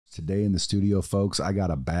Today in the studio, folks, I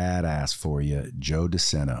got a badass for you, Joe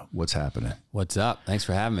Sena. What's happening? What's up? Thanks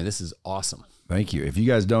for having me. This is awesome. Thank you. If you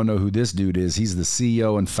guys don't know who this dude is, he's the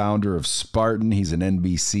CEO and founder of Spartan. He's an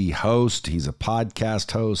NBC host. He's a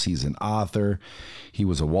podcast host. He's an author. He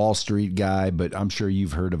was a Wall Street guy, but I'm sure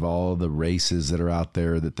you've heard of all the races that are out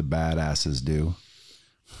there that the badasses do.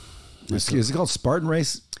 Is it called Spartan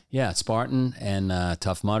Race? Yeah, Spartan and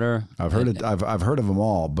Tough Mudder. I've heard it. I've heard of them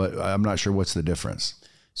all, but I'm not sure what's the difference.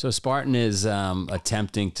 So Spartan is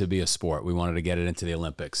attempting to be a sport. We wanted to get it into the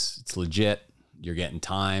Olympics. It's legit. You're getting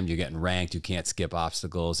timed. You're getting ranked. You can't skip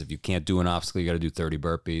obstacles. If you can't do an obstacle, you got to do 30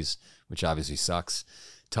 burpees, which obviously sucks.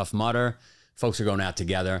 Tough Mudder, folks are going out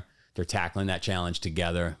together. They're tackling that challenge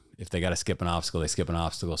together. If they got to skip an obstacle, they skip an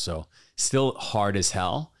obstacle. So still hard as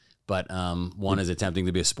hell, but one is attempting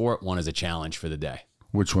to be a sport. One is a challenge for the day.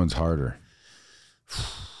 Which one's harder?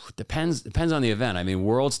 Depends on the event. I mean,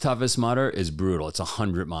 world's toughest mudder is brutal. It's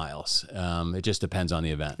 100 miles. It just depends on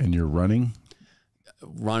the event. And you're running?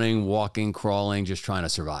 Running, walking, crawling, just trying to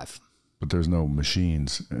survive. But there's no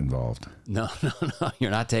machines involved. No.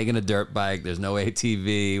 You're not taking a dirt bike. There's no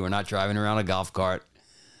ATV. We're not driving around a golf cart.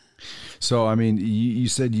 So, I mean, you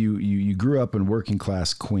said you grew up in working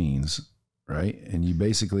class Queens, right? And you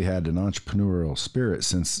basically had an entrepreneurial spirit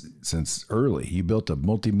since early. You built a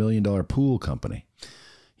multi-million-dollar pool company.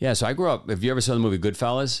 Yeah, so I grew up, have you ever saw the movie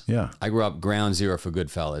Goodfellas? Yeah. I grew up ground zero for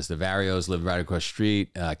Goodfellas. The Varios lived right across the street.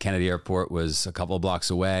 Kennedy Airport was a couple of blocks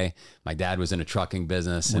away. My dad was in a trucking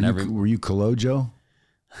business. Were you Colojo?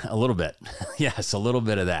 A little bit. Yes, a little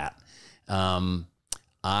bit of that.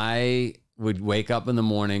 I would wake up in the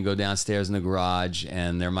morning, go downstairs in the garage,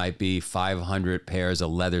 and there might be 500 pairs of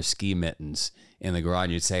leather ski mittens in the garage.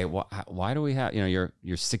 And you'd say, why do we have,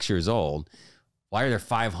 you're 6 years old. Why are there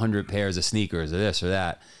 500 pairs of sneakers or this or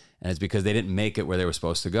that? And it's because they didn't make it where they were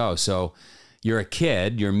supposed to go. So you're a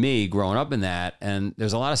kid, you're me growing up in that, and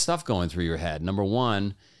there's a lot of stuff going through your head. Number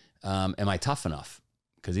one, am I tough enough?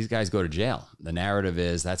 Because these guys go to jail. The narrative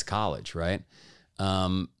is that's college, right?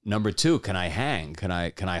 Number two, can I hang? Can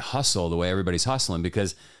I hustle the way everybody's hustling?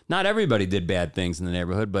 Because not everybody did bad things in the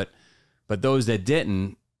neighborhood, but those that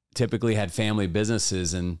didn't typically had family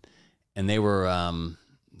businesses, and they were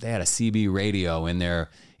they had a CB radio in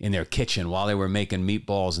their kitchen while they were making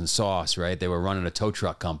meatballs and sauce, right? They were running a tow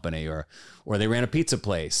truck company, or they ran a pizza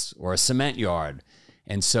place or a cement yard.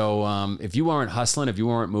 And so if you weren't hustling, if you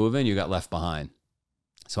weren't moving, you got left behind.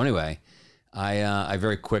 So anyway, I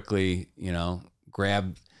very quickly,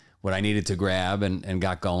 grabbed what I needed to grab and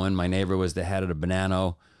got going. My neighbor was the head of the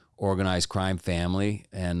Bonanno organized crime family,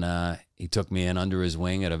 and he took me in under his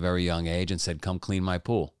wing at a very young age and said, come clean my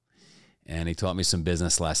pool. And he taught me some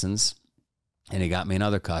business lessons, and he got me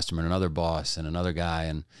another customer and another boss and another guy.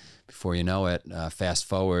 And before you know it, fast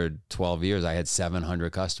forward 12 years, I had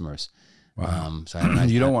 700 customers. Wow. So I had a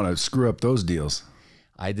nice you don't want to screw up those deals.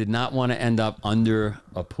 I did not want to end up under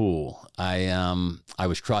a pool. I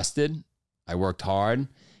was trusted. I worked hard.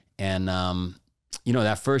 And,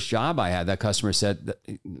 that first job I had, that customer said,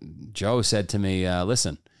 Joe said to me,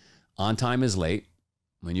 listen, on time is late.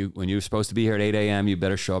 When you're supposed to be here at 8 a.m., you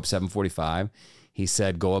better show up 7:45. He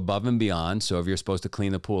said, go above and beyond. So if you're supposed to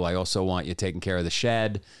clean the pool, I also want you taking care of the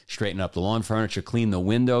shed, straighten up the lawn furniture, clean the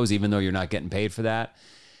windows, even though you're not getting paid for that.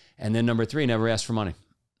 And then number three, never ask for money.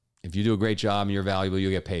 If you do a great job and you're valuable,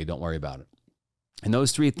 you'll get paid. Don't worry about it. And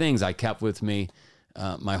those three things I kept with me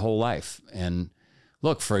my whole life. And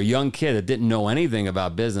look, for a young kid that didn't know anything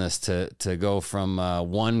about business to go from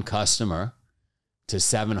one customer to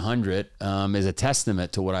 700 is a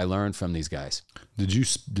testament to what I learned from these guys.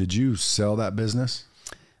 Did you sell that business?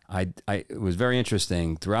 It was very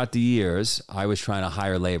interesting. Throughout the years, I was trying to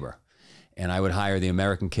hire labor, and I would hire the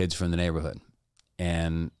American kids from the neighborhood,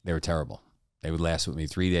 and they were terrible. They would last with me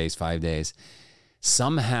 3 days, 5 days.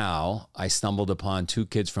 Somehow I stumbled upon two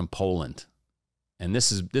kids from Poland. And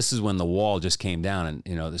this is when the wall just came down, and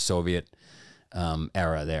the Soviet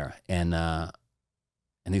era there.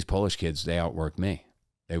 And these Polish kids, they outworked me.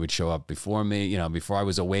 They would show up before me, before I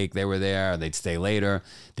was awake, they were there. They'd stay later.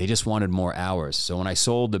 They just wanted more hours. So when I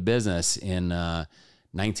sold the business in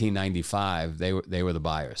 1995, they were the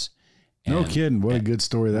buyers. No kidding. What a good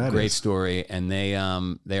story that is. Great story. And they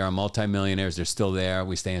are multimillionaires. They're still there.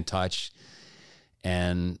 We stay in touch.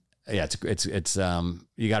 And yeah, it's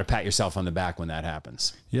you got to pat yourself on the back when that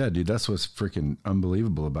happens. Yeah, dude, that's what's freaking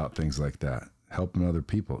unbelievable about things like that. Helping other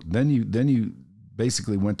people. Then you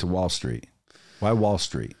basically went to Wall Street. Why Wall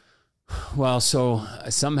Street? Well, so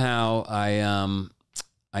somehow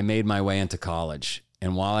I made my way into college.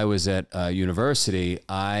 And while I was at university,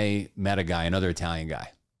 I met a guy, another Italian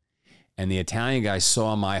guy. And the Italian guy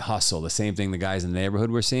saw my hustle, the same thing the guys in the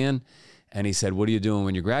neighborhood were seeing. And he said, what are you doing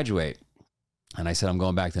when you graduate? And I said, I'm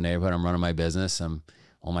going back to the neighborhood. I'm running my business.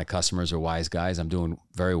 All my customers are wise guys. I'm doing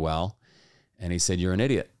very well. And he said, you're an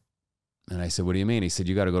idiot. And I said, what do you mean? He said,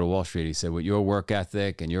 you got to go to Wall Street. He said, with your work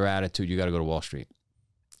ethic and your attitude, you got to go to Wall Street.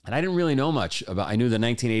 And I didn't really know much about, I knew the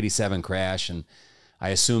 1987 crash, and I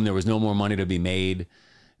assumed there was no more money to be made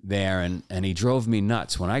there. And he drove me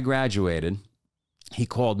nuts. When I graduated, he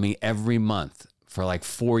called me every month for like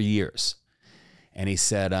 4 years. And he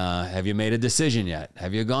said, have you made a decision yet?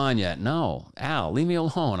 Have you gone yet? No. Al, leave me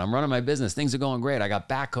alone. I'm running my business. Things are going great. I got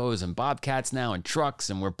backhoes and bobcats now and trucks,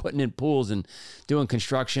 and we're putting in pools and doing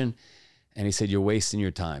construction. And he said, you're wasting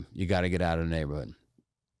your time. You got to get out of the neighborhood.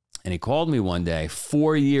 And he called me one day,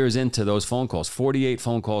 4 years into those phone calls, 48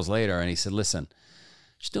 phone calls later. And he said, listen,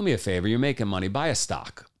 just do me a favor. You're making money. Buy a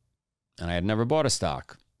stock. And I had never bought a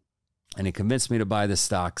stock. And he convinced me to buy this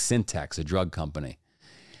stock, Syntex, a drug company.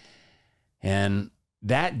 And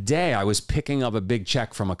that day I was picking up a big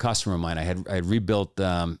check from a customer of mine. I had rebuilt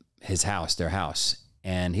his house, their house.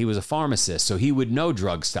 And he was a pharmacist, so he would know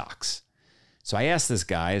drug stocks. So I asked this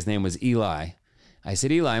guy, his name was Eli. I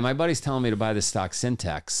said, Eli, my buddy's telling me to buy this stock,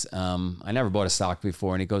 Syntex. I never bought a stock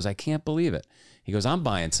before. And he goes, I can't believe it. He goes, I'm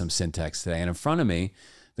buying some Syntex today. And in front of me,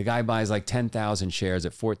 the guy buys like 10,000 shares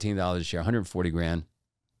at $14 a share, 140 grand,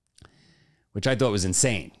 which I thought was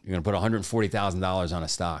insane. You're going to put $140,000 on a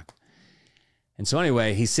stock. And so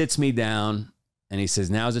anyway, he sits me down and he says,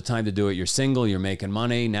 now's the time to do it. You're single, you're making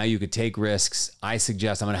money. Now you could take risks. I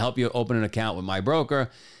suggest I'm going to help you open an account with my broker.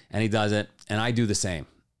 And he does it. And I do the same.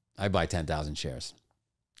 I buy 10,000 shares.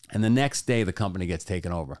 And the next day the company gets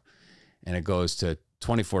taken over and it goes to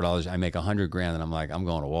 $24. I make 100 grand and I'm like, I'm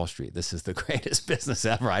going to Wall Street. This is the greatest business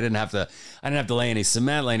ever. I didn't have to lay any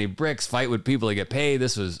cement, lay any bricks, fight with people to get paid.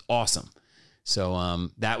 This was awesome. So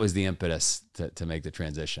that was the impetus to make the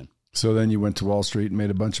transition. So then you went to Wall Street and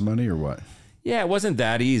made a bunch of money, or what? Yeah, it wasn't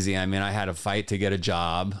that easy. I mean, I had to fight to get a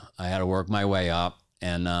job. I had to work my way up.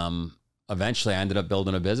 And eventually I ended up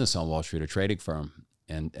building a business on Wall Street, a trading firm.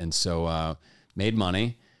 And so made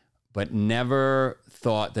money, but never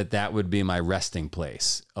thought that would be my resting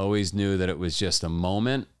place. Always knew that it was just a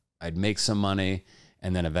moment. I'd make some money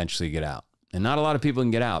and then eventually get out. And not a lot of people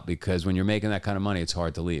can get out because when you're making that kind of money, it's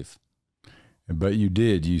hard to leave. But you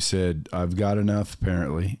did. You said, I've got enough,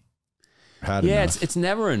 apparently. Had enough. It's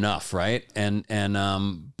never enough, right?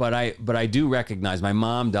 But I do recognize my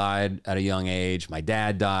mom died at a young age. My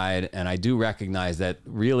dad died. And I do recognize that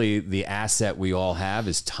really the asset we all have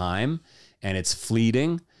is time, and it's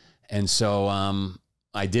fleeting. And so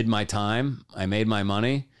I did my time. I made my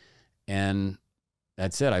money, and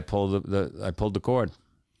that's it. I pulled the cord.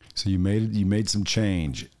 So you made some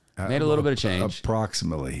change. Made a little bit of change.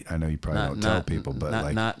 Approximately. I know you probably don't tell people,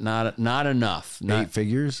 but not enough. 8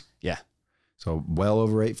 figures? Yeah. So well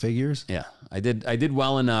over 8 figures? Yeah. I did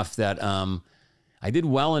well enough that and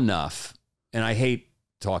I hate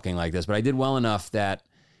talking like this, but I did well enough that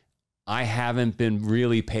I haven't been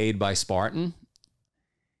really paid by Spartan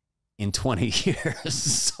in 20 years.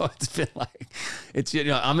 So it's been like,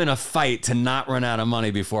 I'm in a fight to not run out of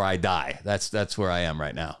money before I die. That's where I am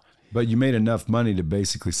right now. But you made enough money to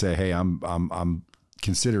basically say, hey, I'm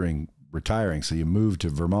considering retiring. So you moved to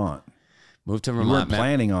Vermont. Moved to Vermont. You weren't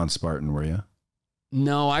planning on Spartan, were you?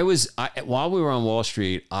 No, while we were on Wall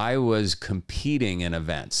Street, I was competing in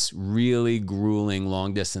events, really grueling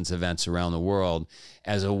long distance events around the world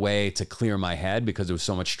as a way to clear my head because there was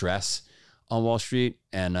so much stress on Wall Street.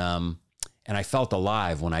 And I felt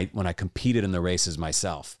alive when I competed in the races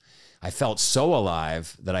myself. I felt so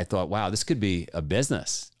alive that I thought, wow, this could be a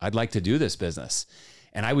business. I'd like to do this business.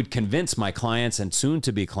 And I would convince my clients and soon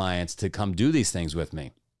to be clients to come do these things with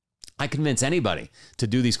me. I convince anybody to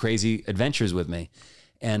do these crazy adventures with me.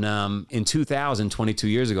 And in 2000, 22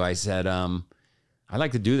 years ago, I said, I'd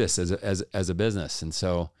like to do this as a business. And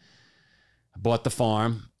so I bought the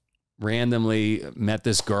farm, randomly met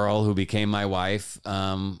this girl who became my wife.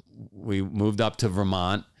 We moved up to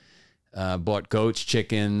Vermont. Bought goats,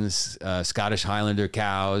 chickens, Scottish Highlander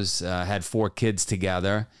cows, had 4 kids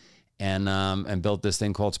together, and built this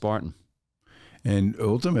thing called Spartan. And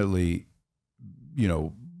ultimately,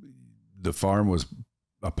 the farm was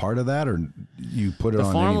a part of that, or you put it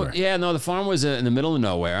on anywhere? The farm was in the middle of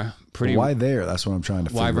nowhere. Why there? That's what I'm trying to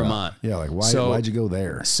figure out. Why Vermont? Yeah, like why'd you go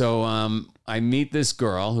there? So I meet this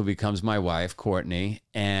girl who becomes my wife, Courtney,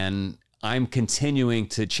 and I'm continuing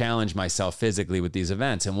to challenge myself physically with these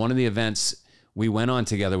events. And one of the events we went on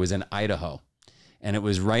together was in Idaho. And it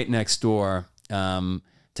was right next door to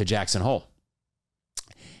Jackson Hole.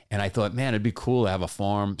 And I thought, man, it'd be cool to have a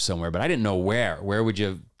farm somewhere, but I didn't know where. Where would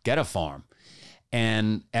you get a farm.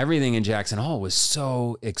 And everything in Jackson Hole was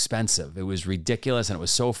so expensive. It was ridiculous, and it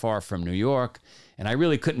was so far from New York. And I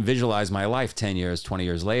really couldn't visualize my life 10 years, 20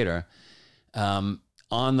 years later. On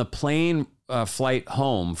the plane flight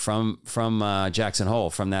home from Jackson Hole,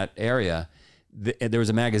 from that area, there was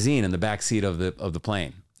a magazine in the back seat of the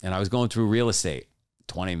plane. And I was going through real estate,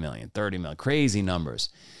 20 million, 30 million, crazy numbers.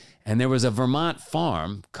 And there was a Vermont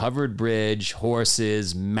farm, covered bridge,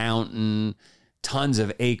 horses, mountain, tons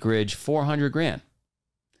of acreage, 400 grand.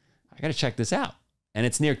 I got to check this out. And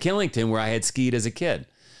it's near Killington, where I had skied as a kid.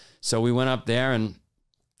 So we went up there and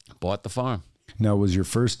bought the farm. Now, was your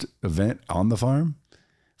first event on the farm?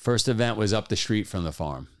 First event was up the street from the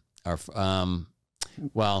farm.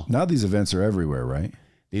 Well, now these events are everywhere, right?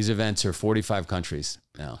 These events are 45 countries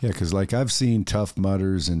now. Yeah, because like I've seen Tough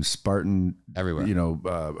Mudders and Spartan everywhere,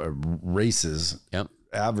 races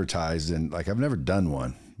advertised, and like I've never done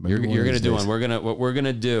one. You're going to do one. What we're going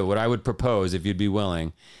to do, what I would propose, if you'd be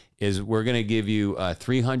willing, is we're going to give you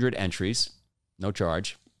 300 entries, no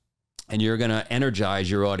charge, and you're going to energize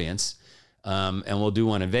your audience, and we'll do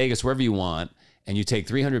one in Vegas, wherever you want, and you take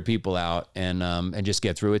 300 people out and just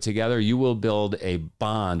get through it together. You will build a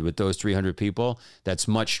bond with those 300 people that's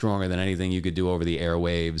much stronger than anything you could do over the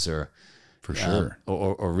airwaves or for sure,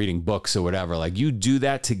 or reading books or whatever. Like, you do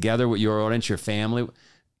that together with your audience, your family.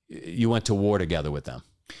 You went to war together with them.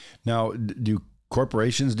 Now, do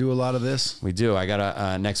corporations do a lot of this? We do. I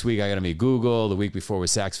got next week I got to meet Google. The week before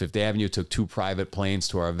was Saks Fifth Avenue. Took 2 private planes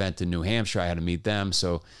to our event in New Hampshire. I had to meet them.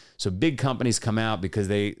 So big companies come out because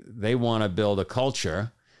they want to build a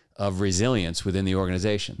culture of resilience within the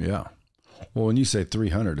organization. Yeah. Well, when you say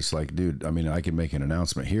 300, it's like, dude, I mean, I could make an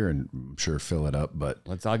announcement here and I'm sure fill it up, but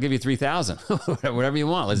I'll give you 3,000, whatever you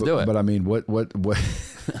want. Let's do it. But I mean, what the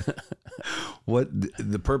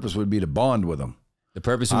purpose would be to bond with them. The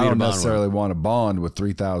purpose would be I to don't bond necessarily want to bond with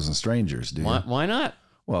 3,000 strangers, do you? Why not?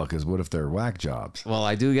 Well, because what if they're whack jobs? Well,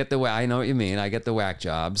 I do get I know what you mean. I get the whack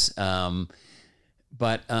jobs.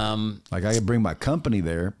 But like I could bring my company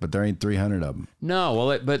there, but there ain't 300 of them. No,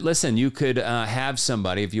 well, but listen, you could have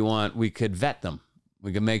somebody, if you want, we could vet them.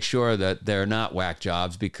 We can make sure that they're not whack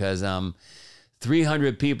jobs, because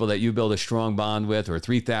 300 people that you build a strong bond with, or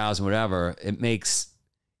 3,000, whatever,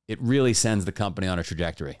 it really sends the company on a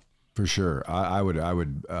trajectory. For sure. I would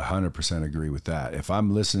 100% agree with that. If I'm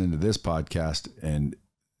listening to this podcast and,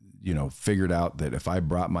 figured out that if I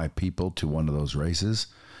brought my people to one of those races,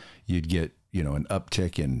 you'd get, an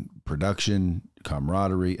uptick in production,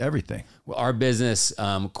 camaraderie, everything. Well, our business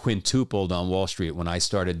quintupled on Wall Street when I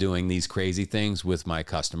started doing these crazy things with my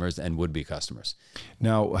customers and would-be customers.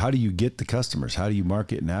 Now, how do you get the customers? How do you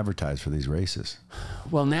market and advertise for these races?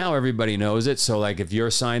 Well, now everybody knows it. So like if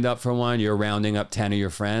you're signed up for one, you're rounding up 10 of your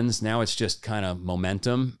friends. Now it's just kind of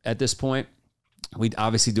momentum at this point. We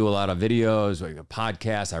obviously do a lot of videos, like a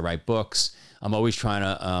podcast. I write books. I'm always trying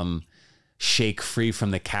to shake free from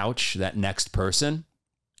the couch that next person.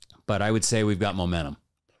 But I would say we've got momentum.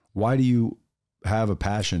 Why do you have a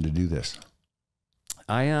passion to do this?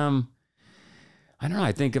 I don't know.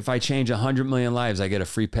 I think if I change 100 million lives, I get a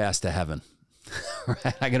free pass to heaven.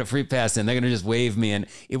 Right? I get a free pass, and they're going to just wave me. And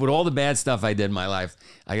with all the bad stuff I did in my life,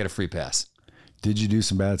 I get a free pass. Did you do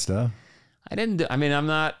some bad stuff? I didn't.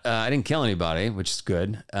 I didn't kill anybody, which is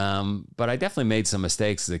good. But I definitely made some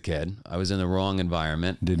mistakes as a kid. I was in the wrong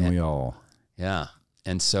environment. Didn't we all? Yeah.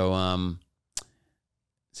 And so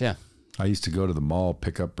yeah. I used to go to the mall,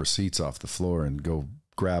 pick up receipts off the floor and go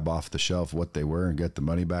grab off the shelf what they were and get the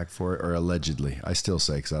money back for it, or allegedly. I still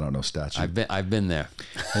say, because I don't know statute. I've been there.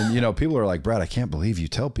 And, people are like, Brad, I can't believe you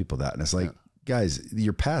tell people that. And it's like, guys,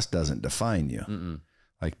 your past doesn't define you. Mm-mm.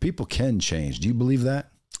 Like, people can change. Do you believe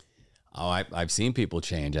that? Oh, I've seen people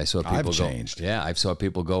change. I saw people I've changed. Yeah, I saw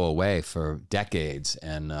people go away for decades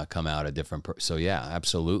and come out a different person. So yeah,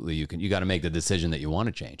 absolutely. You got to make the decision that you want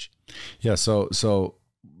to change. Yeah. So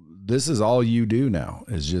this is all you do now,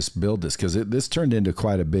 is just build this, because this turned into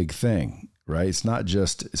quite a big thing, right? It's not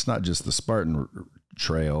just the Spartan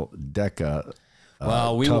Trail, DECA,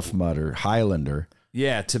 Tough Mudder, Highlander.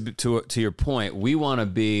 Yeah. To your point, we want to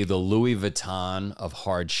be the Louis Vuitton of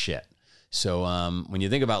hard shit. So when you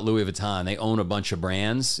think about Louis Vuitton, they own a bunch of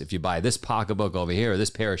brands. If you buy this pocketbook over here or this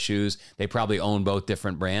pair of shoes, they probably own both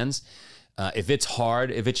different brands. If it's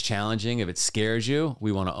hard, if it's challenging, if it scares you,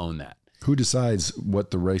 we want to own that. Who decides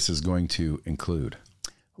what the race is going to include?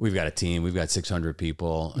 We've got a team. We've got 600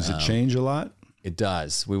 people. Does it change a lot? It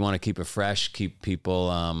does. We want to keep it fresh, keep people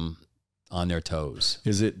on their toes.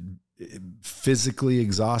 Is it physically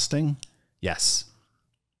exhausting? Yes,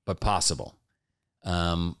 but possible.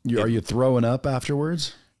 Are you throwing up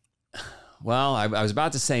afterwards? Well, I was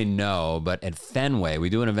about to say no, but at Fenway, we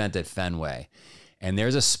do an event at Fenway. And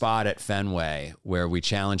there's a spot at Fenway where we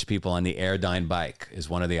challenge people on the Airdyne bike is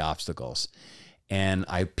one of the obstacles. And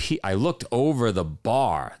I looked over the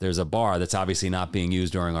bar. There's a bar that's obviously not being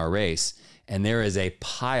used during our race. And there is a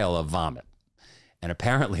pile of vomit. And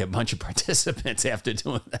apparently a bunch of participants after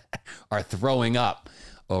doing that are throwing up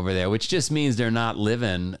over there, which just means they're not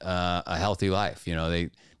living a healthy life. You know,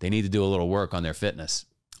 they need to do a little work on their fitness.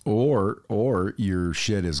 Or your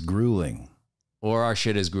shit is grueling. Or our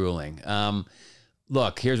shit is grueling.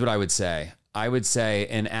 Look, here's what I would say. I would say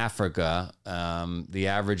in Africa, the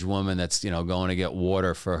average woman that's, going to get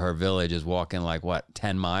water for her village is walking like,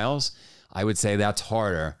 10 miles? I would say that's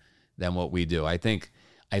harder than what we do. I think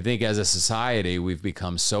as a society, we've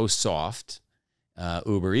become so soft,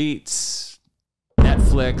 Uber Eats,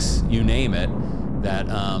 Netflix, you name it, that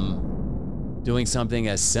doing something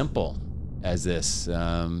as simple as this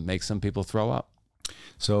makes some people throw up.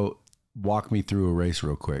 So walk me through a race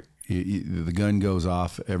real quick. The gun goes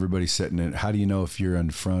off, everybody's sitting in it. How do you know if you're in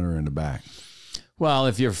the front or in the back? Well,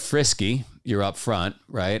 if you're frisky, you're up front,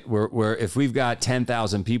 right? If we've got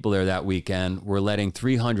 10,000 people there that weekend, we're letting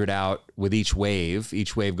 300 out with each wave.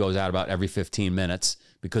 Each wave goes out about every 15 minutes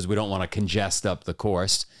because we don't want to congest up the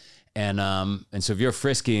course. And so if you're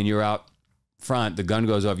frisky and you're out front, the gun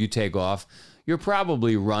goes off, you take off, you're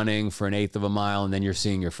probably running for 1/8 of a mile, and then you're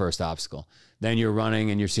seeing your first obstacle. Then you're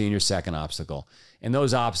running and you're seeing your second obstacle. And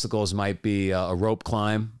those obstacles might be a rope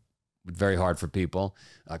climb, very hard for people,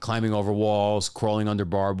 climbing over walls, crawling under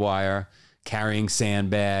barbed wire, carrying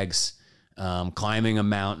sandbags, climbing a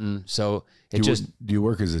mountain. So do you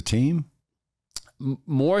work as a team?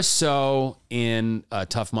 More so in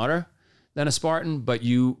Tough Mudder than a Spartan, but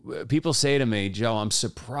people say to me, Joe, I'm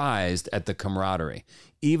surprised at the camaraderie.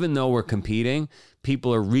 Even though we're competing,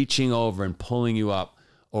 people are reaching over and pulling you up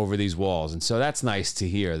over these walls. And so that's nice to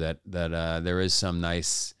hear that there is some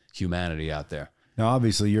nice humanity out there. Now,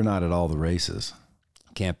 obviously, you're not at all the races.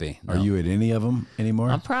 Can't be. No. Are you at any of them anymore?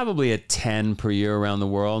 I'm probably at 10 per year around the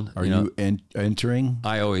world. Are you entering?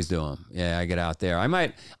 I always do them. Yeah, I get out there. I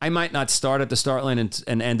might not start at the start line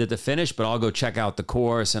and end at the finish, but I'll go check out the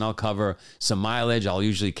course and I'll cover some mileage. I'll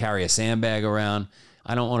usually carry a sandbag around.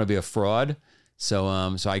 I don't want to be a fraud, so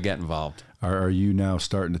I get involved. Are you now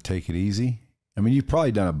starting to take it easy? I mean, you've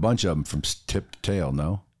probably done a bunch of them from tip to tail,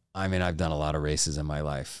 no? I mean, I've done a lot of races in my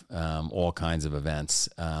life, all kinds of events.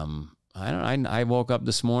 I woke up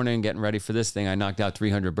this morning getting ready for this thing. I knocked out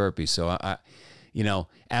 300 burpees. So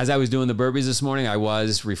as I was doing the burpees this morning, I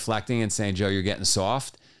was reflecting and saying, Joe, you're getting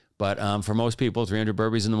soft. But for most people, 300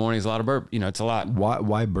 burpees in the morning is a lot of it's a lot.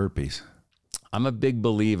 Why burpees? I'm a big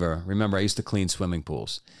believer. Remember, I used to clean swimming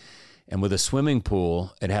pools. And with a swimming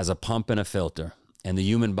pool, it has a pump and a filter. And the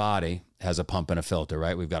human body has a pump and a filter,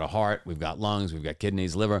 right? We've got a heart, we've got lungs, we've got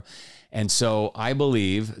kidneys, liver. And so I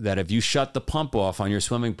believe that if you shut the pump off on your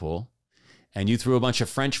swimming pool and you threw a bunch of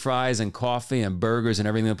French fries and coffee and burgers and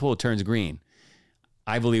everything in the pool, it turns green.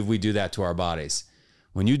 I believe we do that to our bodies.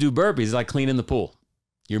 When you do burpees, it's like cleaning the pool.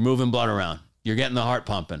 You're moving blood around. You're getting the heart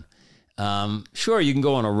pumping. Sure, you can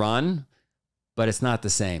go on a run, but it's not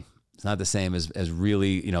the same. It's not the same as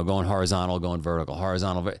really, going horizontal, going vertical.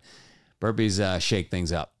 Burpees shake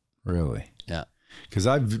things up. Really? Yeah. Because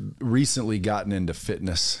I've recently gotten into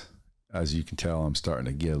fitness. As you can tell, I'm starting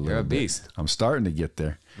to get a little You're a beast. I'm starting to get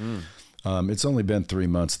there. It's only been 3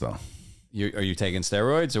 months, though. Are you taking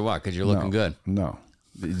steroids or what? Because you're looking good. No.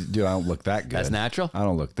 Dude, I don't look that good. That's natural? I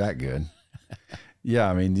don't look that good. Yeah,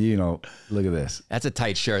 I mean, look at this. That's a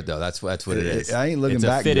tight shirt, though. That's what it is. I ain't looking it's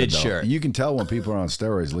that a fitted good, though. shirt. You can tell when people are on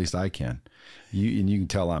steroids. At least I can. You can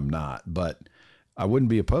tell I'm not. But I wouldn't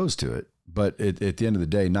be opposed to it. But at the end of the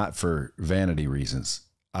day, not for vanity reasons.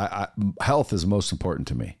 Health is most important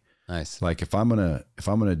to me. Nice. Like if I'm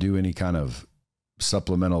gonna do any kind of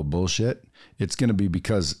supplemental bullshit, it's gonna be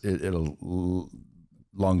because it'll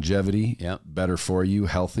longevity, better for you,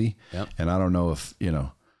 healthy. Yep. And I don't know if you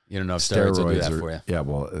don't know if steroids will do that for you. Yeah,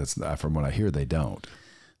 well, it's not, from what I hear, they don't.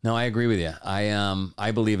 No, I agree with you.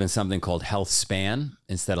 I believe in something called health span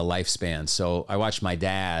instead of lifespan. So I watched my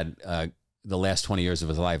dad the last 20 years of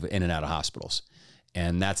his life in and out of hospitals.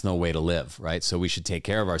 And that's no way to live, right? So we should take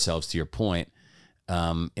care of ourselves, to your point,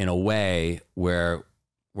 in a way where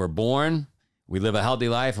we're born, we live a healthy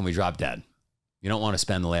life, and we drop dead. You don't want to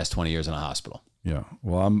spend the last 20 years in a hospital. Yeah.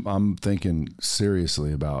 Well, I'm thinking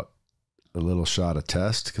seriously about a little shot of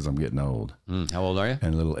test because I'm getting old. How old are you?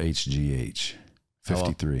 And a little HGH.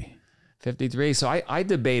 53. 53. So I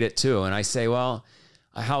debate it too. And I say, well,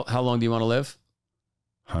 how long do you want to live?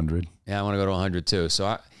 100. Yeah, I want to go to 100 too.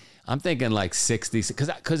 So I'm thinking like 60,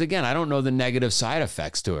 because again, I don't know the negative side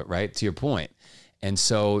effects to it, right? To your point. And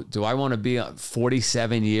so do I want to be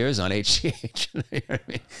 47 years on HGH? You know what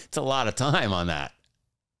I mean? It's a lot of time on that.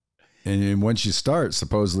 And once you start,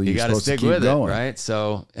 supposedly you you're got to supposed to stick keep with going. it, right?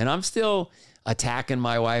 So, and I'm still attacking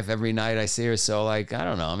my wife every night I see her. So like, I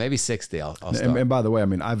don't know, maybe 60 I'll start. And by the way, I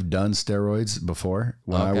mean, I've done steroids before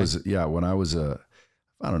when I was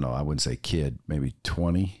I don't know, I wouldn't say kid, maybe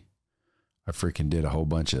 20. I freaking did a whole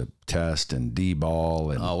bunch of tests and D-ball.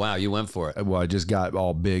 And, oh, wow. You went for it. Well, I just got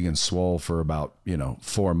all big and swole for about,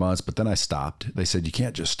 4 months, but then I stopped. They said, you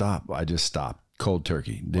can't just stop. I just stopped. Cold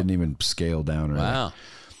turkey. Didn't even scale down or anything. Wow.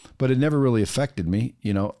 But it never really affected me.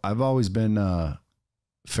 I've always been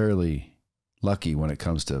fairly lucky when it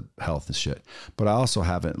comes to health and shit. But I also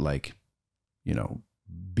haven't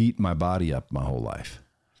beat my body up my whole life.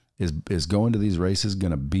 Is going to these races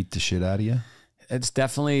going to beat the shit out of you? It's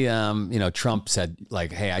definitely, Trump said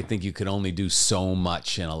like, hey, I think you could only do so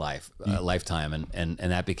much in a lifetime. And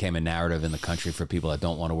that became a narrative in the country for people that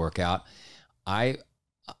don't want to work out. I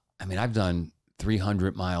mean, I've done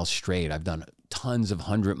 300 miles straight. I've done tons of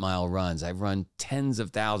 100-mile runs. I've run tens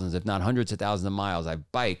of thousands, if not hundreds of thousands of miles.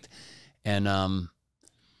 I've biked. And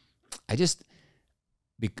I just,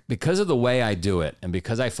 because of the way I do it and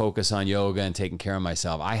because I focus on yoga and taking care of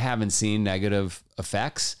myself, I haven't seen negative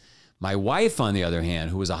effects. My wife, on the other hand,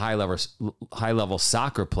 who was a high-level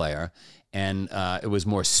soccer player, and it was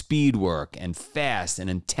more speed work and fast and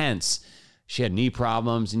intense. She had knee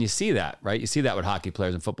problems, and you see that, right? You see that with hockey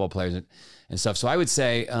players and football players and stuff. So I would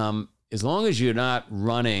say, as long as you're not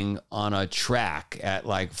running on a track at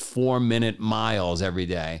like 4-minute miles every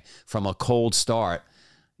day from a cold start,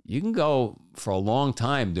 you can go for a long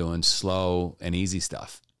time doing slow and easy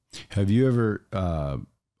stuff. Have you ever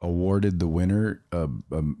awarded the winner a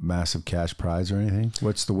massive cash prize or anything?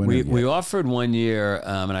 What's the winner? We offered one year,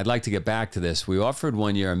 and I'd like to get back to this. We offered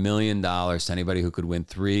one year $1 million to anybody who could win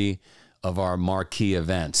 3 of our marquee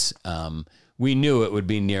events. We knew it would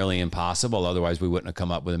be nearly impossible. Otherwise, we wouldn't have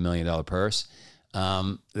come up with $1 million purse.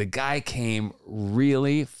 The guy came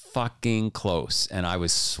really fucking close, and I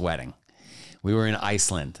was sweating. We were in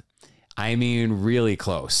Iceland. I mean, really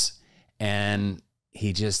close. And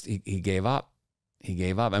he gave up. He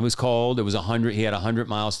gave up. It was cold. It was 100. He had 100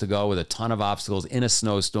 miles to go with a ton of obstacles in a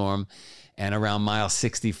snowstorm and around mile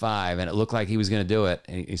 65. And it looked like he was going to do it.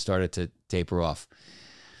 And he started to taper off.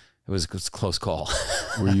 It was a close call.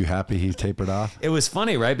 Were you happy he tapered off? It was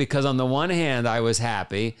funny, right? Because on the one hand, I was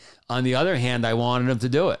happy. On the other hand, I wanted him to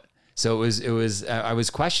do it. So I was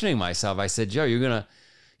questioning myself. I said, Joe, you got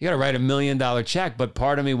to write $1 million check. But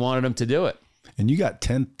part of me wanted him to do it. And you got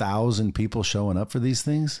 10,000 people showing up for these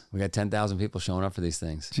things? We got 10,000 people showing up for these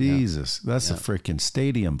things. Jesus, that's a freaking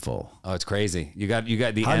stadium full. Oh, it's crazy. You got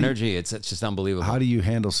the energy. It's just unbelievable. How do you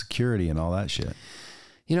handle security and all that shit?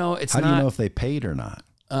 It's how do you know if they paid or not?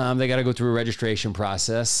 They got to go through a registration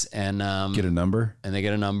process and get a number, and they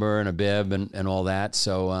get a number and a bib and all that.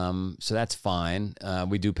 So that's fine.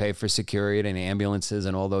 We do pay for security and ambulances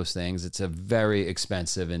and all those things. It's a very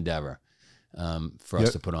expensive endeavor. For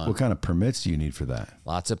us to put on. What kind of permits do you need for that?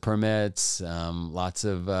 Lots of permits, lots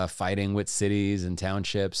of fighting with cities and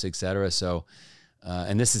townships, et cetera. So,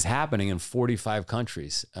 and this is happening in 45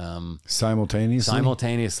 countries. Simultaneously?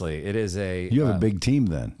 Simultaneously. It is you have a big team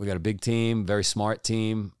then. We got a big team, very smart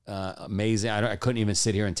team, amazing. I couldn't even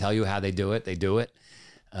sit here and tell you how they do it. They do it.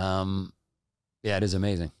 Yeah, it is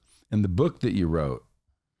amazing. And the book that you wrote,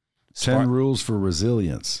 10 Rules for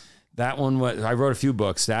Resilience. That one I wrote a few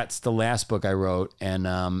books. That's the last book I wrote, and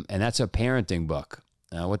that's a parenting book.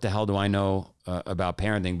 What the hell do I know about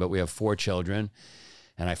parenting? But we have 4 children,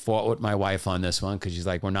 and I fought with my wife on this one because she's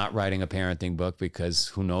like, "We're not writing a parenting book because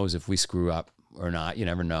who knows if we screw up or not? You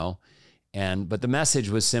never know." But the message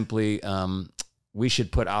was simply, we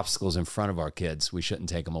should put obstacles in front of our kids. We shouldn't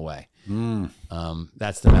take them away.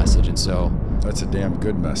 That's the message, and so that's a damn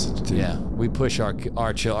good message too. Yeah, we push our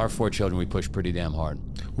 4 children. We push pretty damn hard.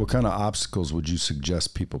 What kind of obstacles would you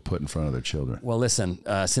suggest people put in front of their children? Well, listen,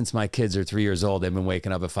 since my kids are 3 years old, they've been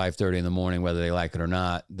waking up at 5:30 in the morning, whether they like it or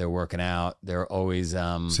not. They're working out. They're always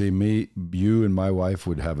See, you and my wife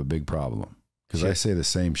would have a big problem because I say the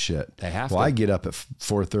same shit. They have to. I get up at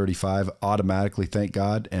 4:35 automatically, thank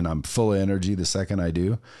God, and I'm full of energy the second I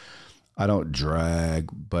do. I don't drag,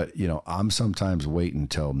 but I'm sometimes waiting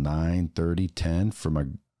until 9:30, 10 for my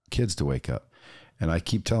kids to wake up. And I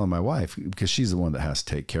keep telling my wife, because she's the one that has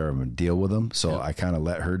to take care of them and deal with them. So I kind of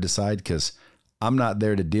let her decide because I'm not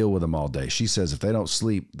there to deal with them all day. She says if they don't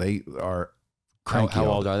sleep, they are cranky. How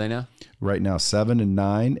old are they now? Right now, 7 and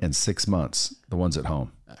 9 and 6 months, the ones at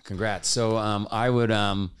home. Congrats. So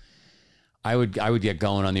I would get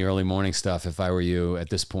going on the early morning stuff if I were you at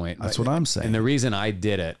this point. That's what I'm saying. And the reason I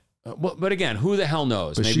did it, but again, who the hell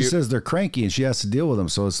knows? But she says they're cranky and she has to deal with them.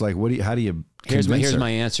 So it's like, how do you here's her? my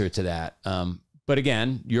answer to that. But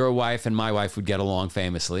again, your wife and my wife would get along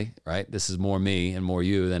famously, right? This is more me and more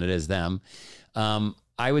you than it is them.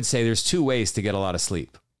 I would say there's two ways to get a lot of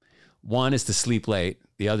sleep. One is to sleep late.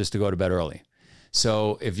 The other is to go to bed early.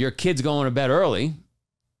 So if your kid's going to bed early,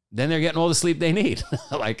 then they're getting all the sleep they need.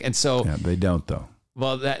 Yeah, they don't though.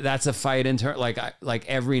 Well, that's a fight in turn. Like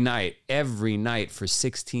every night for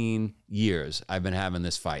 16 years, I've been having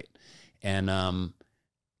this fight. And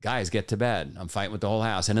guys, get to bed. I'm fighting with the whole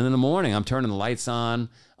house. And then in the morning, I'm turning the lights on.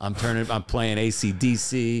 I'm playing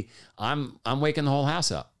AC/DC. I'm waking the whole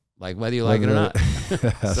house up, like whether you like it or not.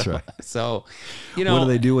 That's right. So, what do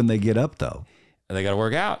they do when they get up though? They got to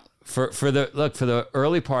work out for the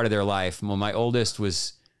early part of their life. When my oldest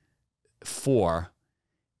was 4,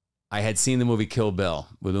 I had seen the movie Kill Bill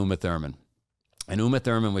with Uma Thurman. And Uma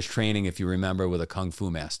Thurman was training, if you remember, with a Kung Fu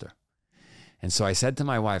master. And so I said to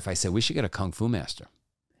my wife, I said, we should get a Kung Fu master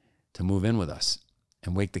to move in with us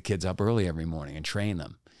and wake the kids up early every morning and train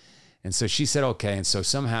them. And so she said, okay. And so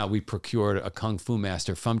somehow we procured a Kung Fu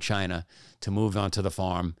master from China to move onto the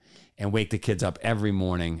farm and wake the kids up every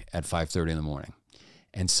morning at 5:30 in the morning.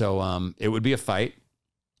 And so it would be a fight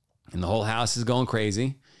and the whole house is going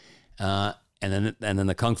crazy. And then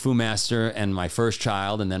the Kung Fu master and my first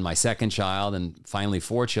child and then my second child and finally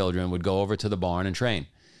 4 children would go over to the barn and train.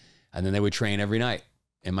 And then they would train every night.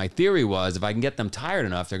 And my theory was if I can get them tired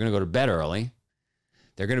enough, they're going to go to bed early.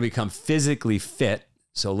 They're going to become physically fit.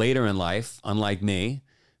 So later in life, unlike me,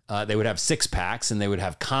 they would have 6-packs and they would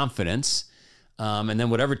have confidence. And then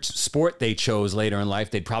whatever sport they chose later in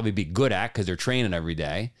life, they'd probably be good at because they're training every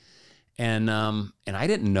day. And I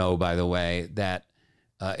didn't know, by the way, that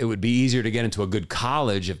it would be easier to get into a good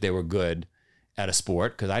college if they were good at a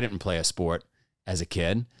sport because I didn't play a sport as a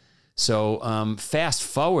kid. So fast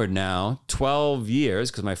forward now, 12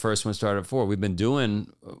 years, because my first one started at 4,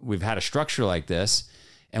 we've had a structure like this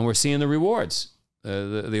and we're seeing the rewards.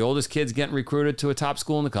 The oldest kid's getting recruited to a top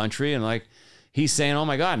school in the country. And like, he's saying, oh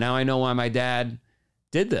my God, now I know why my dad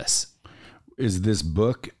did this. Is this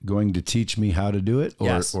book going to teach me how to do it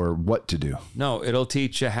Yes. or what to do? No, it'll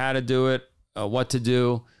teach you how to do it, what to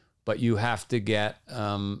do, but you have to get,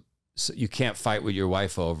 so you can't fight with your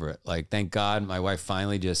wife over it. Like, thank God my wife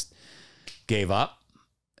finally just gave up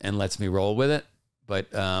and lets me roll with it. But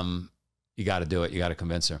you got to do it. You got to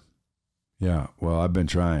convince her. Yeah. Well, I've been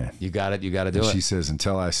trying. You got it. You got to do and it. She says,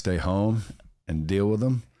 until I stay home and deal with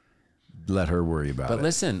them, let her worry about it. But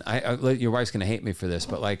listen, your wife's going to hate me for this,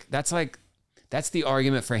 but that's the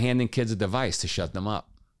argument for handing kids a device to shut them up.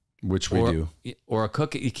 Which we do. Or a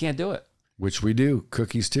cookie. You can't do it. Which we do.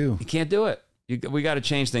 Cookies too. You can't do it. We got to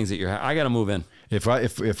change things at your house. I got to move in. If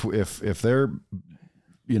they're,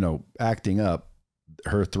 acting up,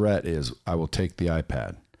 her threat is I will take the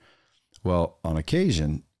iPad. Well, on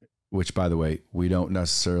occasion, which by the way, we don't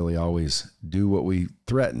necessarily always do what we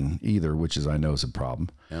threaten either, which is I know is a problem.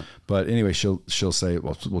 Yeah. But anyway, she'll say,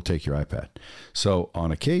 well, we'll take your iPad. So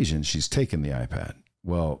on occasion, she's taken the iPad.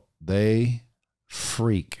 Well, they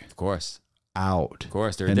freak Of course. out. Of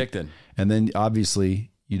course, they're addicted. And then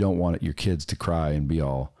obviously you don't want your kids to cry and be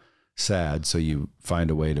all sad. So you find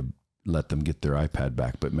a way to let them get their iPad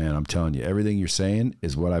back. But man, I'm telling you, everything you're saying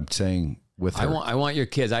is what I'm saying with her. I want your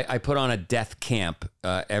kids. I put on a death camp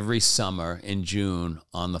every summer in June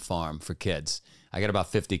on the farm for kids. I got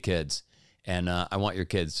about 50 kids. And I want your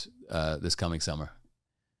kids this coming summer.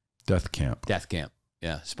 Death camp. Death camp.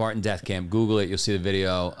 Yeah. Spartan Death Camp. Google it. You'll see the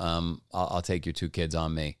video. I'll take your 2 kids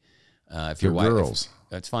on me. If your wife, girls.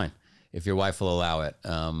 That's fine. If your wife will allow it.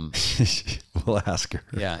 We'll ask her.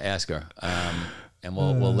 Yeah, ask her. And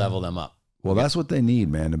we'll level them up. Well, that's what they need,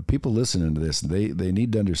 man. And people listening to this, they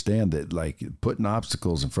need to understand that like putting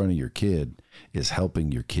obstacles in front of your kid is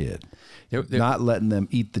helping your kid. They're not letting them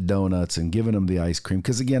eat the donuts and giving them the ice cream.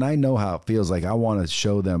 Because again, I know how it feels. Like I want to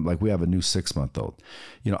show them, like we have a new 6-month-old.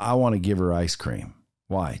 I want to give her ice cream.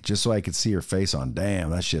 Why? Just so I could see her face on, damn,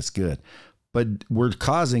 that shit's good. But we're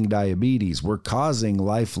causing diabetes. We're causing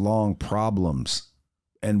lifelong problems.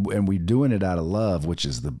 And we're doing it out of love, which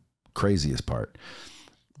is the craziest part.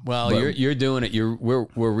 Well, you're doing it. We're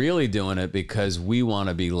really doing it because we want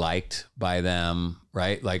to be liked by them,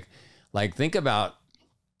 right? Like think about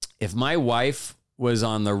if my wife was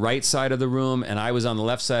on the right side of the room and I was on the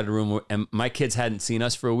left side of the room and my kids hadn't seen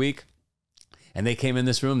us for a week and they came in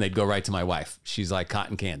this room, they'd go right to my wife. She's like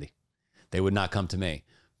cotton candy. They would not come to me.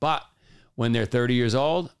 But when they're 30 years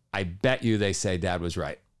old, I bet you they say Dad was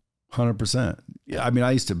right. 100%. Yeah, I mean,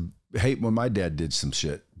 I used to hate when my dad did some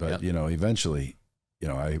shit, but Yep. you know, eventually, you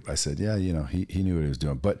know, I said, yeah, you know, he knew what he was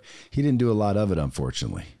doing, but he didn't do a lot of it.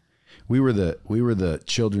 Unfortunately, we were the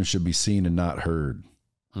children should be seen and not heard.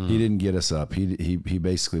 He didn't get us up. He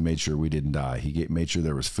basically made sure we didn't die. He made sure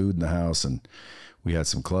there was food in the house and we had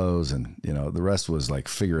some clothes, and you know, the rest was like,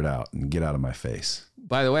 figure it out and get out of my face.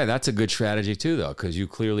 By the way, that's a good strategy too, though, because you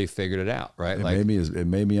clearly figured it out, right? It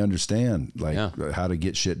made me understand like how to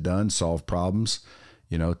get shit done, solve problems,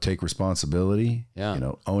 you know, take responsibility, you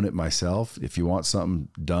know, own it myself. If you want something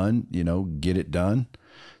done, you know, get it done.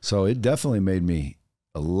 So it definitely made me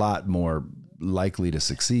a lot more likely to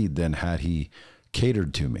succeed than had he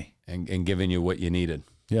catered to me and giving you what you needed.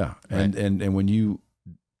 Yeah. Right. And when you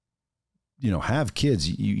know, have kids,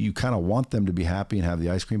 you kind of want them to be happy and have the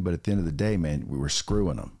ice cream. But at the end of the day, man, we were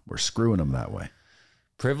screwing them. We're screwing them that way.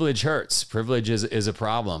 Privilege hurts. Privilege is a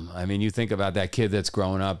problem. I mean, you think about that kid that's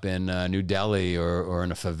growing up in New Delhi or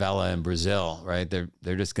in a favela in Brazil, right?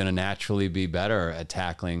 They're just going to naturally be better at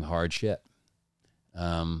tackling hard shit.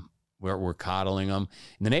 We're coddling them.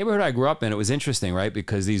 In the neighborhood I grew up in, it was interesting, right?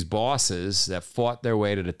 Because these bosses that fought their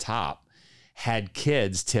way to the top had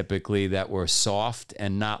kids typically that were soft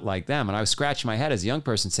and not like them. And I was scratching my head as a young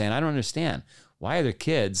person saying, I don't understand. Why are their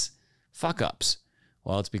kids fuck ups?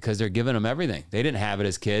 Well, it's because they're giving them everything. They didn't have it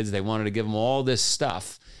as kids. They wanted to give them all this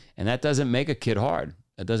stuff. And that doesn't make a kid hard.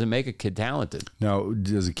 That doesn't make a kid talented. Now,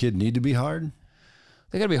 does a kid need to be hard?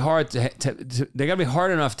 They got to be hard they got to be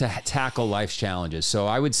hard enough to tackle life's challenges. So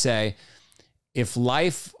I would say if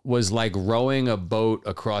life was like rowing a boat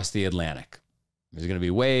across the Atlantic, there's going to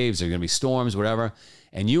be waves, there's going to be storms, whatever,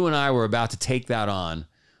 and you and I were about to take that on,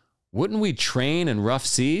 wouldn't we train in rough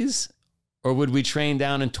seas? Or would we train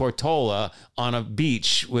down in Tortola on a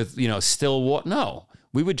beach with, you know, still water? No,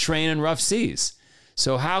 we would train in rough seas.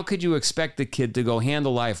 So how could you expect the kid to go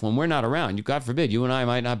handle life when we're not around? You, God forbid, you and I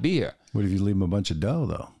might not be here. What if you leave them a bunch of dough,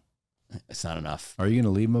 though? It's not enough. Are you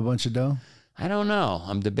going to leave them a bunch of dough? I don't know.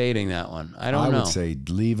 I'm debating that one. I don't know. I would say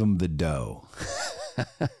leave them the dough.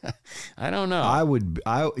 I don't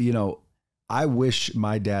know. I wish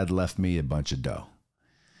my dad left me a bunch of dough.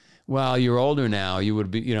 Well, you're older now. You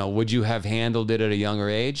would be, you know, would you have handled it at a younger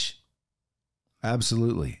age?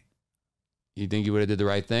 Absolutely. You think you would have did the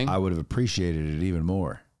right thing? I would have appreciated it even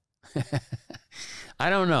more. I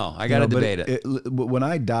don't know. I got to debate it. When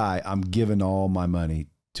I die, I'm giving all my money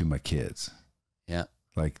to my kids. Yeah.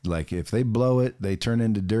 Like if they blow it, they turn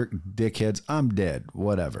into dickheads, I'm dead,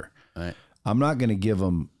 whatever. Right. I'm not going to give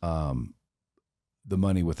them the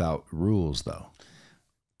money without rules, though.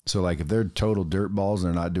 So like if they're total dirt balls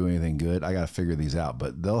and they're not doing anything good, I got to figure these out.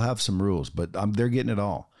 But they'll have some rules. But they're getting it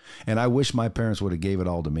all. And I wish my parents would have gave it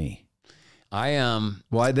all to me. Well,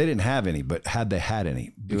 they didn't have any, but had they had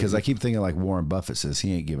any? Because I keep thinking like Warren Buffett says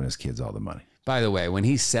he ain't giving his kids all the money. By the way, when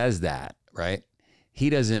he says that, right, he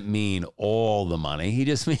doesn't mean all the money. He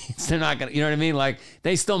just means they're not going to, you know what I mean? Like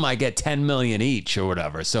they still might get 10 million each or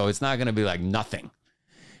whatever. So it's not going to be like nothing.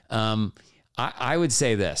 I would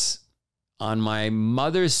say this. On my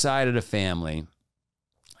mother's side of the family,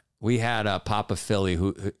 we had a Papa Philly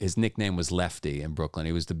who his nickname was Lefty in Brooklyn.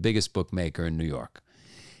 He was the biggest bookmaker in New York.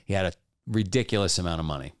 He had a ridiculous amount of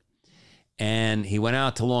money. And he went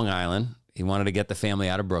out to Long Island. He wanted to get the family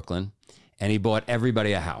out of Brooklyn. And he bought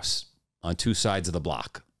everybody a house on two sides of the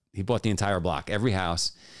block. He bought the entire block, every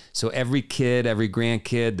house. So every kid, every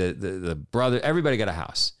grandkid, the brother, everybody got a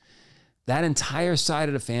house. That entire side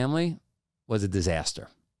of the family was a disaster.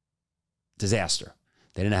 Disaster.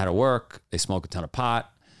 They didn't know how to work. They smoked a ton of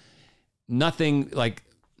pot. Nothing like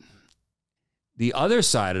the other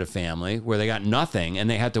side of the family where they got nothing and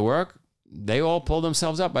they had to work. They all pulled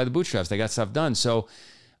themselves up by the bootstraps. They got stuff done. So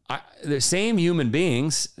the same human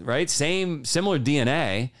beings, right? Similar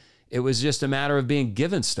DNA. It was just a matter of being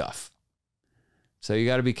given stuff. So you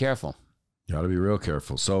got to be careful. You got to be real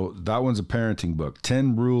careful. So that one's a parenting book,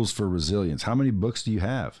 10 Rules for Resilience. How many books do you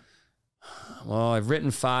have? Well, I've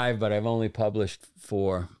written 5, but I've only published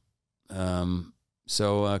 4.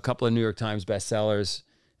 So a couple of New York Times bestsellers.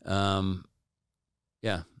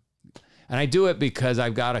 Yeah. And I do it because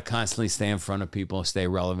I've got to constantly stay in front of people, stay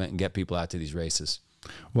relevant, and get people out to these races.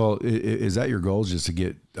 Well, is that your goal, just to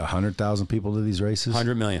get 100,000 people to these races?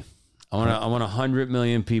 100 million. I want 100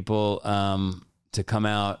 million people to come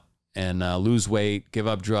out and lose weight, give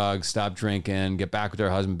up drugs, stop drinking, get back with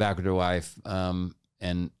their husband, back with their wife.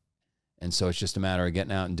 And so it's just a matter of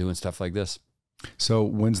getting out and doing stuff like this. So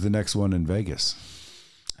when's the next one in Vegas?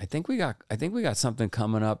 I think we got something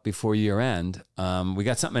coming up before year end. We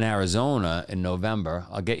got something in Arizona in November.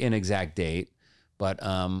 I'll get you an exact date, but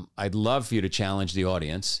I'd love for you to challenge the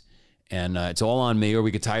audience, and it's all on me, or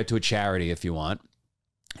we could tie it to a charity if you want.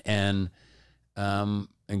 and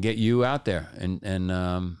get you out there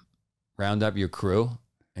and round up your crew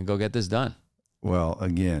and go get this done. Well,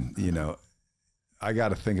 again, you know, I got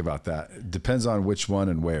to think about that. It depends on which one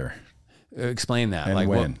and where. Explain that. And like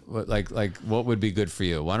when. What would be good for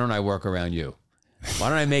you? Why don't I work around you? Why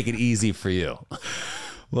don't I make it easy for you?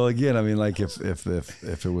 Well, again, I mean, like if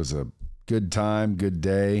it was a good time, good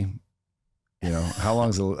day, you know, how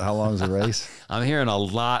long's a race? I'm hearing a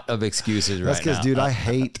lot of excuses right now. That's because, dude, I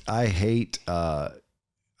hate, I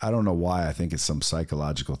don't know why. I think it's some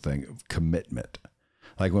psychological thing of commitment.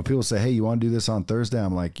 Like when people say, "Hey, you want to do this on Thursday?"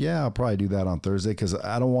 I'm like, "Yeah, I'll probably do that on Thursday," because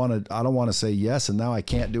I don't want to say yes, and now I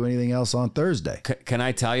can't do anything else on Thursday. Can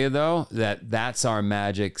I tell you though that that's our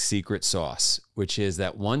magic secret sauce, which is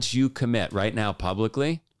that once you commit right now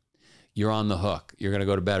publicly, you're on the hook. You're going to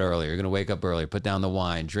go to bed early. You're going to wake up early, put down the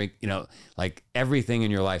wine, drink, you know, like everything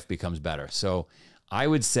in your life becomes better. So I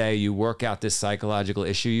would say you work out this psychological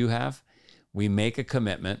issue you have. We make a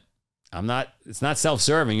commitment. It's not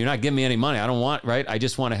self-serving. You're not giving me any money. I don't want, right? I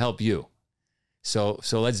just want to help you. So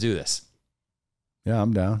let's do this. Yeah,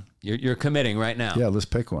 I'm down. You're committing right now. Yeah, let's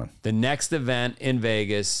pick one. The next event in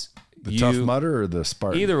Vegas. The Tough Mudder or the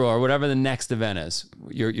Spartan? Either or, whatever the next event is,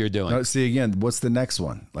 you're doing. No, see, again, what's the next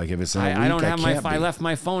one? Like if it's in a week, I don't have I left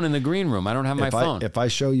my phone in the green room. I don't have my phone. If I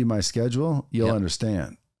show you my schedule, you'll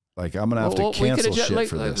understand. Like I'm gonna have to cancel shit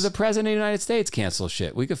for this. The president of the United States cancels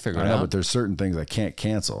shit. We could figure it out. I know, but there's certain things I can't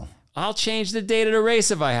cancel. I'll change the date of the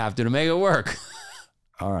race if I have to make it work.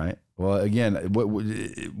 All right. Well, again,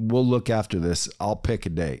 we'll look after this. I'll pick a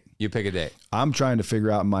date. You pick a date. I'm trying to figure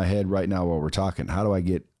out in my head right now while we're talking, how do I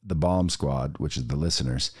get the Bomb Squad, which is the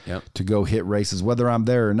listeners, to go hit races, whether I'm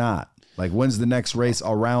there or not? Like, when's the next race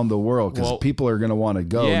around the world? Because people are going to want to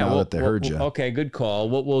go now that they heard you. Okay, good call.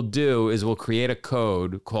 What we'll do is we'll create a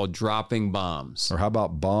code called Dropping Bombs. Or how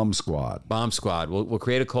about Bomb Squad? Bomb Squad. We'll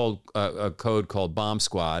create a code called Bomb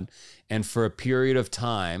Squad. And for a period of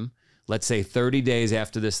time, let's say 30 days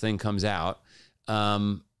after this thing comes out,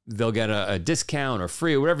 they'll get a discount or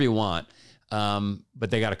free or whatever you want. But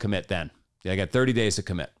they got to commit then. They got 30 days to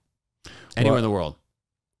commit. Anywhere in the world.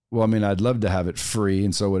 Well, I mean, I'd love to have it free,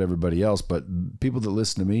 and so would everybody else. But people that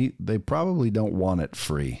listen to me, they probably don't want it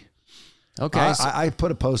free. Okay. I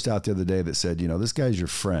put a post out the other day that said, you know, this guy's your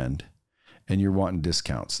friend, and you're wanting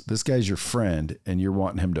discounts. This guy's your friend, and you're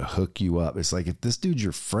wanting him to hook you up. It's like, if this dude's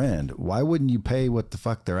your friend, why wouldn't you pay what the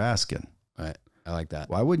fuck they're asking? Right. I like that.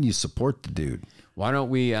 Why wouldn't you support the dude? Why don't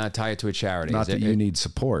we tie it to a charity? Not that you need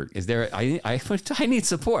support. Is there? I need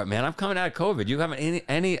support, man. I'm coming out of COVID. You haven't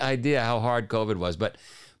any idea how hard COVID was, but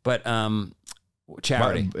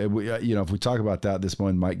charity. You know, if we talk about that, this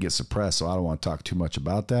one might get suppressed, so I don't want to talk too much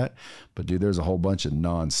about that. But dude, there's a whole bunch of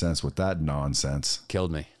nonsense with that nonsense.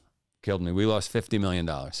 Killed me. We lost $50 million.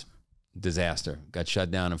 Disaster. Got shut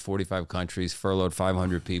down in 45 countries. Furloughed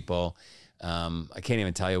 500 people. I can't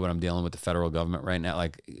even tell you what I'm dealing with the federal government right now.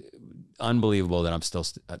 Like, unbelievable that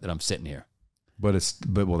I'm sitting here. But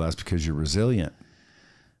that's because you're resilient.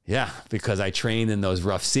 Yeah, because I trained in those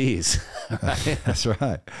rough seas. Right? That's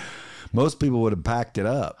right. Most people would have packed it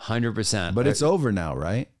up. 100%. But it's over now,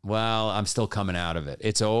 right? Well, I'm still coming out of it.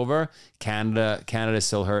 It's over. Canada's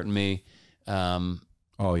still hurting me.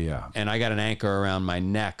 Oh yeah. And I got an anchor around my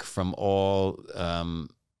neck from all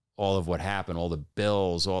of what happened, all the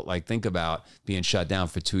bills, think about being shut down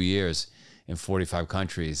for 2 years in 45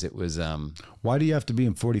 countries. It was. Why do you have to be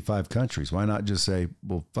in 45 countries? Why not just say,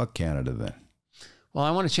 well, fuck Canada then? Well,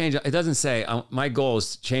 I want to change. It doesn't say my goal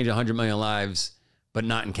is to change 100 million lives, but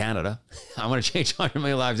not in Canada. I want to change 100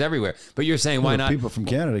 million lives everywhere. But you're saying why not? People from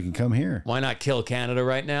Canada can come here. Why not kill Canada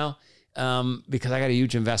right now? Because I got a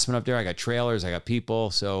huge investment up there. I got trailers. I got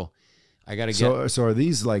people. So I got to get. So are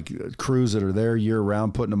these like crews that are there year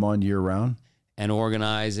round, putting them on year round? And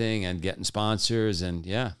organizing and getting sponsors and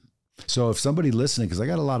yeah. So if somebody listening, because I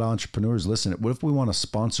got a lot of entrepreneurs listening, what if we want to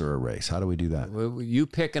sponsor a race? How do we do that? You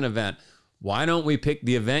pick an event. Why don't we pick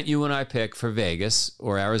the event you and I pick for Vegas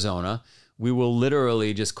or Arizona? We will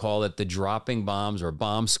literally just call it the Dropping Bombs or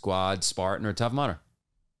Bomb Squad, Spartan or Tough Mudder.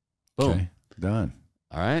 Boom. Okay, done.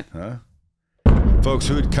 All right. Huh? Folks,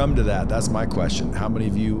 who would come to that? That's my question. How many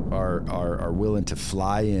of you are willing to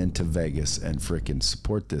fly into Vegas and frickin'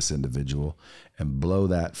 support this individual and blow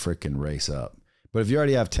that frickin' race up? But if you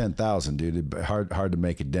already have 10,000, dude, it'd be hard to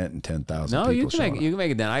make a dent in 10,000. No, you can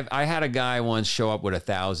make a dent. I had a guy once show up with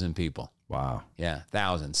 1,000 people. Wow. Yeah,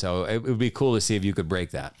 1,000. So it would be cool to see if you could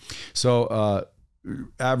break that. So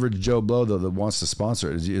average Joe Blow though that wants to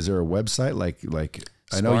sponsor it, is there a website like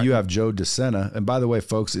I know you have Joe DeSena, and by the way,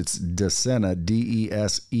 folks, it's DeSena,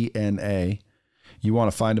 DeSena. You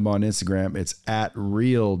want to find him on Instagram. It's at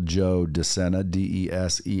Real Joe DeSena,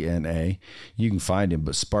 DESENA. You can find him,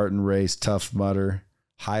 but Spartan Race, Tough Mudder,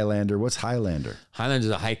 Highlander. What's Highlander? Highlander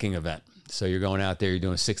is a hiking event. So you're going out there, you're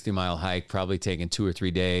doing a 60-mile hike, probably taking 2 or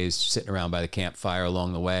 3 days, sitting around by the campfire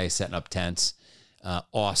along the way, setting up tents.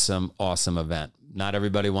 Awesome event. Not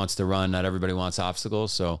everybody wants to run. Not everybody wants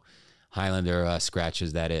obstacles. So Highlander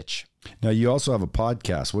scratches that itch. Now, you also have a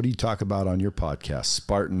podcast. What do you talk about on your podcast?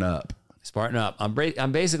 Spartan Up. Spartan Up.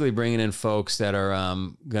 I'm basically bringing in folks that are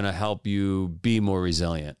going to help you be more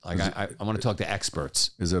resilient. Like I want to talk to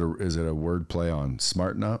experts. Is it a word play on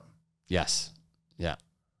Smarten Up? Yes. Yeah.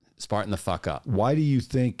 Spartan the fuck up. Why do you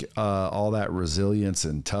think all that resilience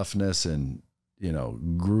and toughness and,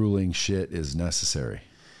 grueling shit is necessary?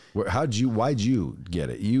 Why'd you get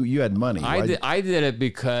it? You had money. I did it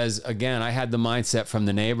because, again, I had the mindset from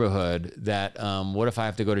the neighborhood that what if I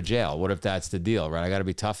have to go to jail? What if that's the deal, right? I got to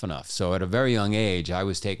be tough enough. So at a very young age, I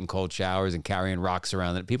was taking cold showers and carrying rocks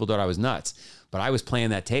around that people thought I was nuts. But I was playing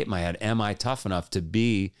that tape in my head. Am I tough enough to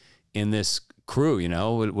be in this crew,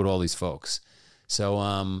 with all these folks?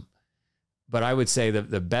 So, but I would say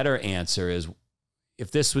the better answer is, if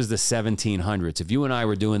this was the 1700s, if you and I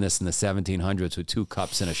were doing this in the 1700s with 2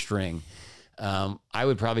 cups and a string, I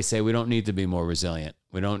would probably say we don't need to be more resilient.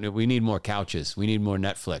 We need more couches. We need more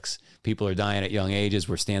Netflix. People are dying at young ages.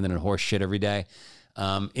 We're standing in horse shit every day.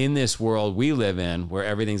 In this world we live in, where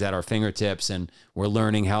everything's at our fingertips and we're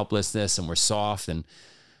learning helplessness and we're soft and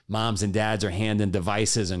moms and dads are handing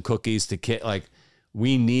devices and cookies to kids,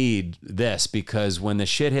 we need this, because when the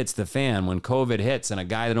shit hits the fan, when COVID hits and a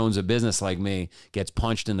guy that owns a business like me gets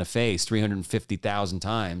punched in the face 350,000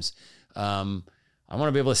 times, I want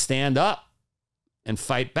to be able to stand up and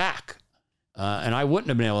fight back. And I wouldn't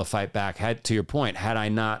have been able to fight back, to your point, had I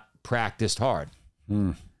not practiced hard.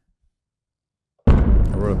 I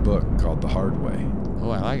wrote a book called The Hard Way.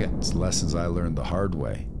 Oh, I like it. It's lessons I learned the hard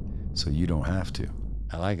way, so you don't have to.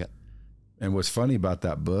 I like it. And what's funny about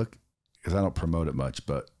that book, because I don't promote it much,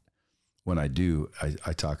 but when I do,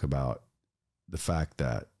 I talk about the fact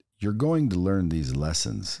that you're going to learn these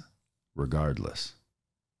lessons regardless.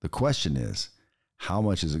 The question is, how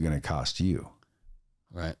much is it going to cost you?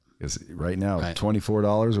 Right. Because right now, right.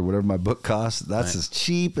 $24 or whatever my book costs, that's as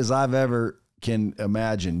cheap as I've ever can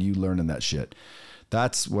imagine you learning that shit.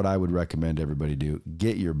 That's what I would recommend everybody do.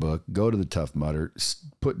 Get your book, go to the Tough Mudder,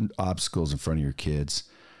 put obstacles in front of your kids.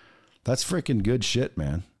 That's freaking good shit,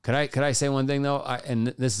 man. Could I say one thing though? And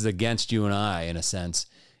this is against you and I in a sense.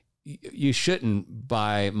 You shouldn't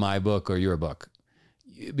buy my book or your book,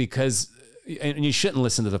 because, and you shouldn't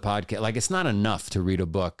listen to the podcast. It's not enough to read a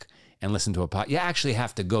book and listen to a podcast. You actually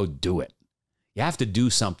have to go do it. You have to do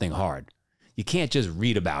something hard. You can't just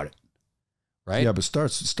read about it, right? Yeah, but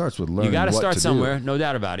starts with learning. You got to start somewhere, no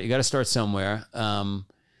doubt about it. You got to start somewhere.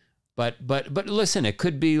 But listen, it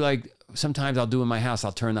could be like, sometimes I'll do in my house,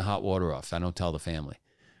 I'll turn the hot water off. I don't tell the family.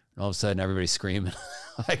 And all of a sudden, everybody's screaming.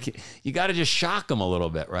 You got to just shock them a little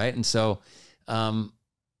bit, right? And so,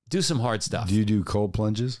 do some hard stuff. Do you do cold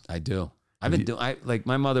plunges? I do.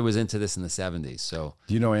 My mother was into this in the 70s. So,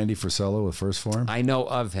 do you know Andy Frisello with First Form? I know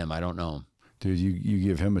of him. I don't know him. Dude, you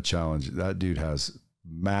give him a challenge. That dude has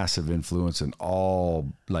massive influence in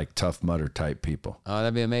all Tough Mudder type people. Oh,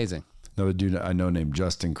 that'd be amazing. Another dude I know named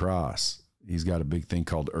Justin Cross. He's got a big thing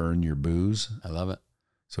called Earn Your Booze. I love it.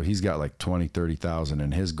 So he's got 20, 30,000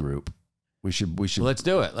 in his group. We should. Let's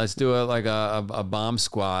do it. Let's do it like a bomb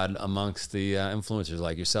squad amongst the influencers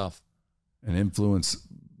like yourself. An influence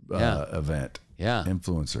event. Yeah.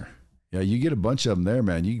 Influencer. Yeah, you get a bunch of them there,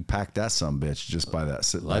 man. You can pack that sumbitch just by that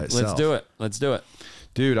by itself. Let's do it. Let's do it.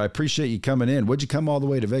 Dude, I appreciate you coming in. What'd you come all the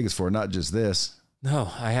way to Vegas for? Not just this. No,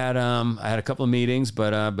 I had a couple of meetings,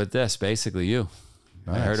 but this, basically you.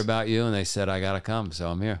 Nice. I heard about you and they said I got to come, so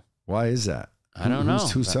I'm here. Why is that? I don't know.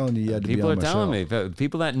 Who's telling you had to be on my show? People are telling me.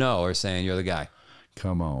 People that know are saying you're the guy.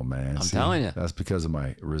 Come on, man. I'm telling you. That's because of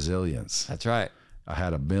my resilience. That's right. I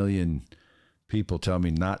had 1 million people tell me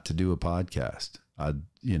not to do a podcast.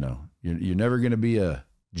 You're never going to be a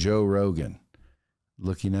Joe Rogan.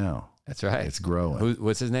 Looky now. That's right. It's growing.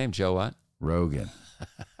 What's his name? Joe what? Rogan.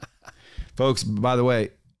 Folks, by the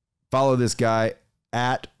way, follow this guy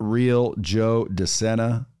at Real Joe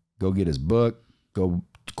DeSena. Go get his book. Go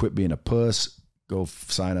quit being a puss. Go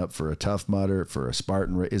sign up for a Tough Mudder, for a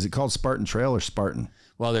Spartan Race. Is it called Spartan Trail or Spartan?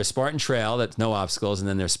 Well, there's Spartan Trail, that's no obstacles, and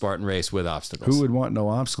then there's Spartan Race with obstacles. Who would want no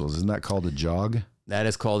obstacles? Isn't that called a jog? That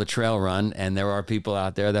is called a trail run, and there are people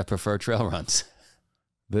out there that prefer trail runs.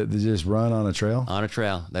 They just run on a trail? On a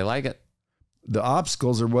trail. They like it. The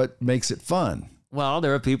obstacles are what makes it fun. Well,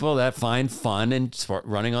 there are people that find fun in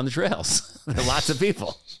running on the trails. There are lots of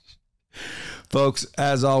people. Folks,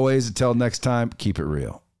 as always, until next time, keep it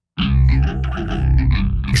real.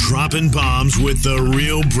 Dropping bombs with the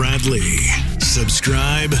real Bradley.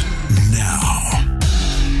 Subscribe now.